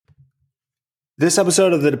This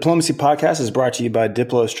episode of the Diplomacy Podcast is brought to you by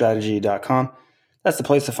diplostrategy.com. That's the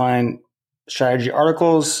place to find strategy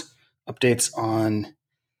articles, updates on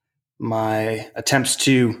my attempts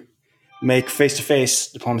to make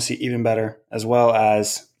face-to-face diplomacy even better, as well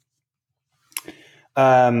as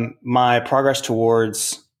my progress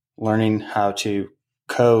towards learning how to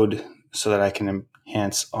code so that I can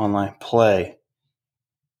enhance online play.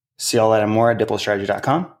 See all that and more at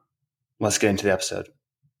diplostrategy.com. Let's get into the episode.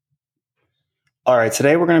 All right,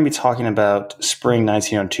 today we're going to be talking about Spring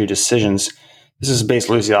 1902 decisions. This is based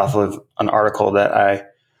loosely off of an article that I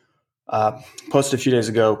posted a few days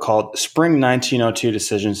ago called Spring 1902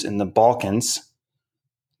 Decisions in the Balkans,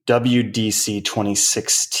 WDC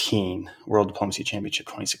 2016, World Diplomacy Championship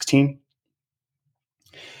 2016.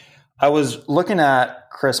 I was looking at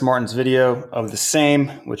Chris Martin's video of the same,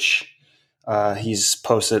 which he's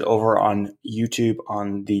posted over on YouTube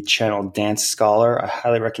on the channel Dance Scholar. I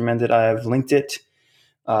highly recommend it. I have linked it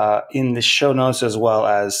in the show notes as well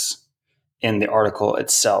as in the article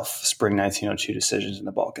itself, Spring 1902 Decisions in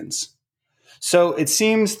the Balkans. So it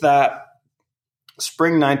seems that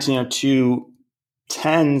Spring 1902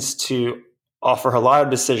 tends to offer a lot of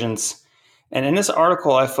decisions. And in this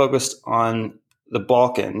article, I focused on the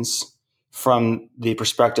Balkans from the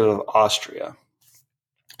perspective of Austria.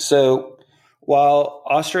 So while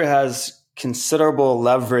Austria has considerable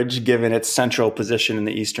leverage given its central position in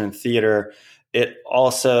the Eastern Theater, it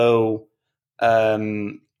also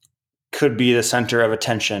could be the center of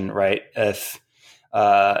attention, right? If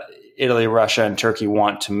Italy, Russia, and Turkey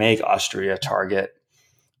want to make Austria a target,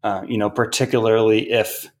 particularly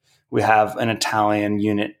if we have an Italian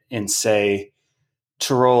unit in, say,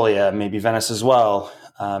 Tyrolia, maybe Venice as well,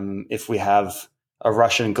 if we have a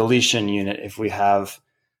Russian Galician unit, if we have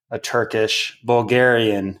a Turkish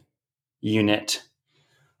Bulgarian unit.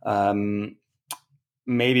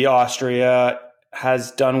 Maybe Austria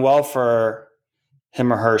has done well for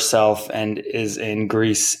him or herself and is in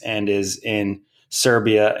Greece and is in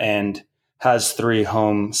Serbia and has 3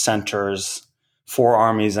 home centers, 4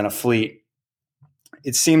 armies, and a fleet.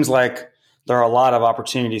 It seems like there are a lot of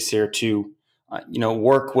opportunities here to,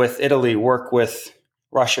 work with Italy, work with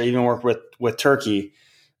Russia, even work with Turkey.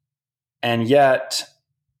 And yet,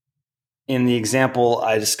 in the example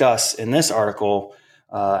I discuss in this article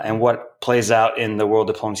and what plays out in the World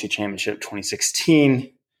Diplomacy Championship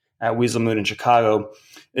 2016 at Weaselmoot in Chicago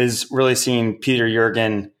is really seeing Peter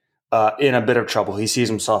Jürgen in a bit of trouble. He sees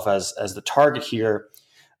himself as the target here.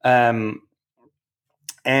 And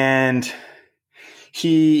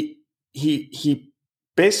he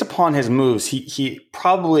based upon his moves, he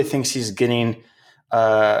probably thinks he's getting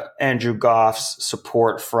Andrew Goff's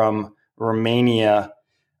support from Romania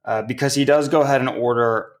because he does go ahead and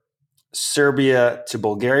order Serbia to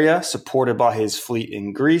Bulgaria, supported by his fleet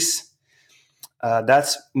in Greece.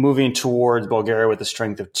 That's moving towards Bulgaria with a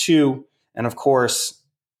strength of 2. And of course,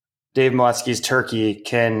 Dave Miletsky's Turkey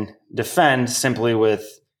can defend simply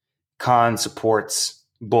with Khan supports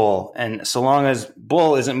Bull. And so long as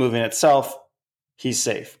Bull isn't moving itself, he's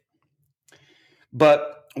safe.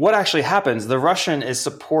 But what actually happens? The Russian is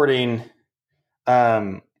supporting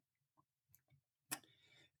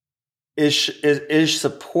is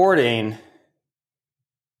supporting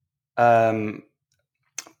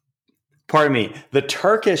the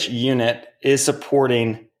Turkish unit is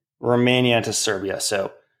supporting Romania to Serbia.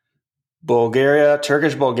 So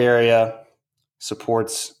Turkish Bulgaria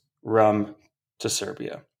supports Rum to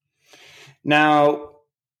Serbia. Now,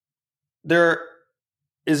 there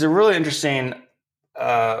is a really interesting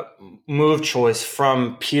move choice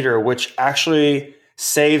from Peter, which actually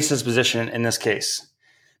saves his position in this case,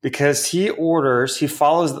 because he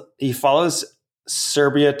follows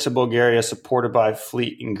Serbia to Bulgaria, supported by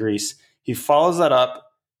fleet in Greece. He follows that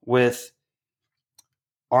up with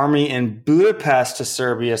army in Budapest to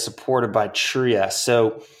Serbia, supported by Trieste.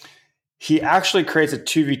 So he actually creates a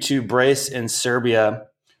 2v2 brace in Serbia,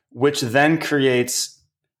 which then creates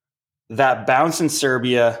that bounce in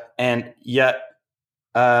Serbia, and yet,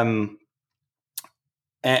 and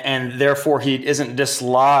therefore he isn't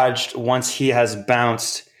dislodged once he has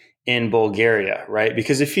bounced in Bulgaria, right?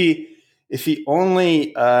 Because if he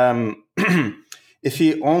only if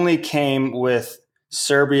he only came with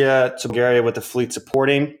Serbia to Bulgaria with the fleet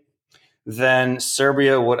supporting, then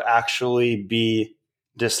Serbia would actually be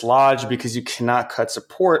dislodged because you cannot cut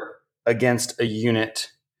support against a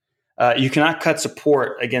unit. You cannot cut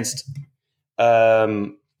support against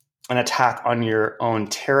an attack on your own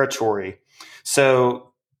territory. So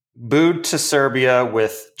Bud to Serbia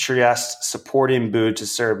with Trieste supporting Bud to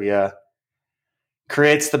Serbia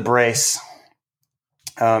creates the brace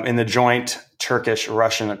in the joint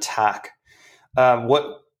Turkish-Russian attack.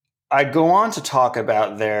 What I go on to talk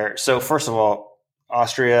about there. So first of all,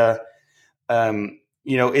 Austria,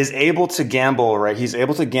 is able to gamble, right? He's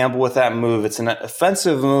able to gamble with that move. It's an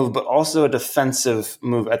offensive move, but also a defensive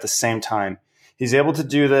move at the same time. He's able to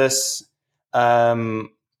do this sort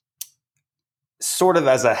of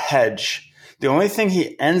as a hedge. The only thing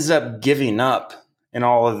he ends up giving up in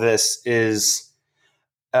all of this is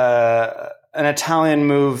an Italian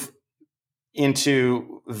move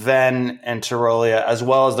into Ven and Tyrolia, as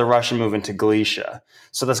well as the Russian move into Galicia.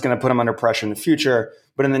 So that's going to put him under pressure in the future.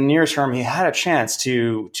 But in the near term, he had a chance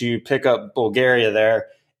to pick up Bulgaria there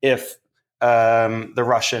if the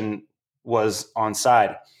Russian was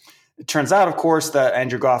onside. It turns out, of course, that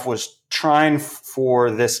Andrew Goff was trying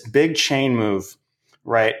for this big chain move,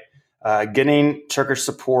 right? Getting Turkish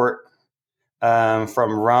support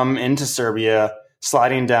from Rum into Serbia,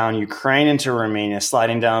 sliding down Ukraine into Romania,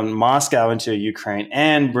 sliding down Moscow into Ukraine,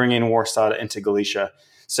 and bringing Warsaw into Galicia.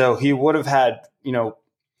 So he would have had,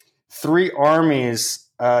 three armies.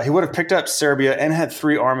 He would have picked up Serbia and had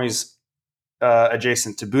three armies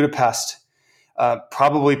adjacent to Budapest.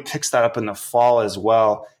 Probably picks that up in the fall as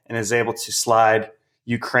well and is able to slide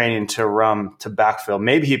Ukraine into Rum to backfill.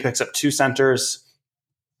 Maybe he picks up two centers.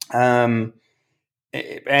 And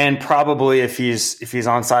probably if he's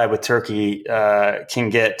on side with Turkey, can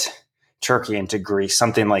get Turkey into Greece,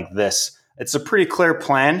 something like this. It's a pretty clear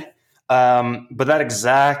plan, but that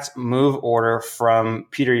exact move order from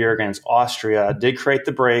Peter Jürgens, Austria, did create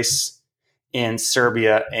the brace in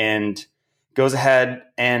Serbia and goes ahead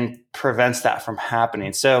and prevents that from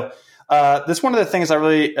happening. So that's one of the things I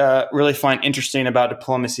really find interesting about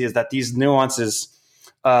diplomacy is that these nuances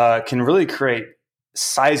can really create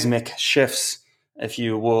seismic shifts, if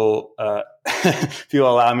you will, if you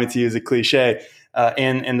allow me to use a cliche,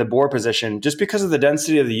 in the board position, just because of the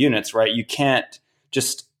density of the units, right? You can't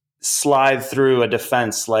just slide through a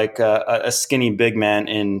defense like a skinny big man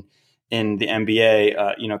in the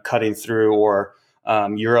NBA, cutting through or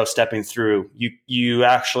Euro stepping through. You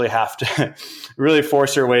actually have to really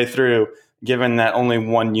force your way through, given that only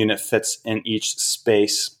one unit fits in each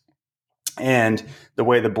space. And the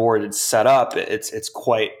way the board is set up, it's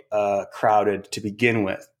quite crowded to begin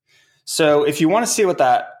with. So if you want to see what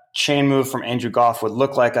that chain move from Andrew Goff would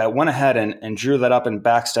look like, I went ahead and drew that up in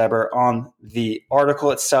Backstabber on the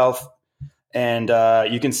article itself. And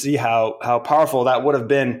you can see how powerful that would have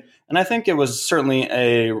been. And I think it was certainly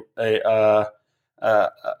a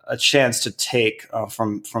chance to take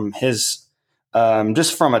from his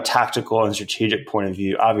just from a tactical and strategic point of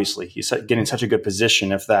view. Obviously, he's getting such a good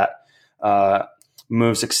position if that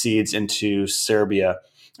move succeeds into Serbia.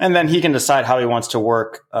 And then he can decide how he wants to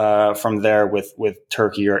work from there with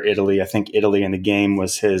Turkey or Italy. I think Italy in the game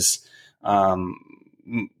was his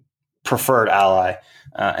preferred ally.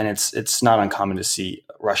 And it's not uncommon to see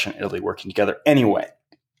Russia and Italy working together anyway.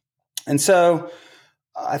 And so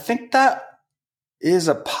I think that is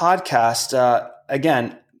a podcast.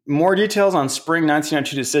 Again, more details on spring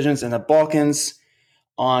 1992 decisions in the Balkans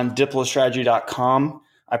on diplostrategy.com.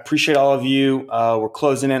 I appreciate all of you. We're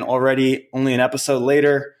closing in already, only an episode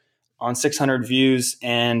later on 600 views.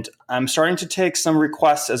 And I'm starting to take some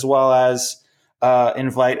requests as well as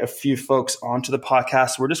invite a few folks onto the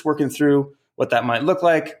podcast. We're just working through what that might look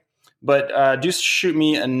like. But do shoot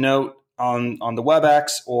me a note on the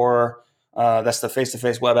WebEx, or that's the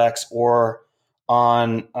face-to-face WebEx, or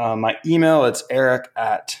on my email. It's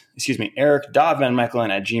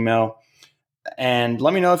eric.vanmechelen@gmail.com. And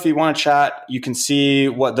let me know if you want to chat. You can see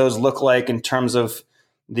what those look like in terms of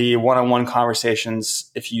the one-on-one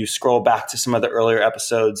conversations. If you scroll back to some of the earlier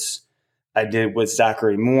episodes I did with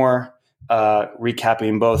Zachary Moore,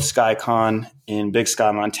 recapping both SkyCon in Big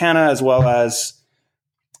Sky, Montana, as well as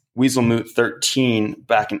Weaselmoot 13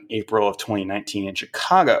 back in April of 2019 in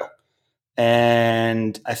Chicago.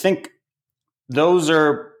 And I think those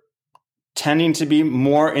are tending to be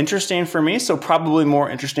more interesting for me, so probably more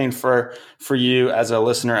interesting for you as a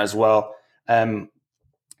listener as well. But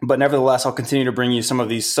nevertheless, I'll continue to bring you some of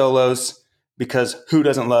these solos, because who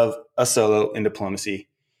doesn't love a solo in diplomacy?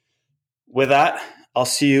 With that, I'll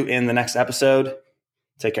see you in the next episode.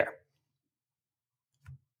 Take care.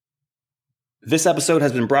 This episode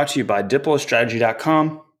has been brought to you by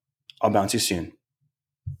diplostrategy.com. I'll bounce you soon.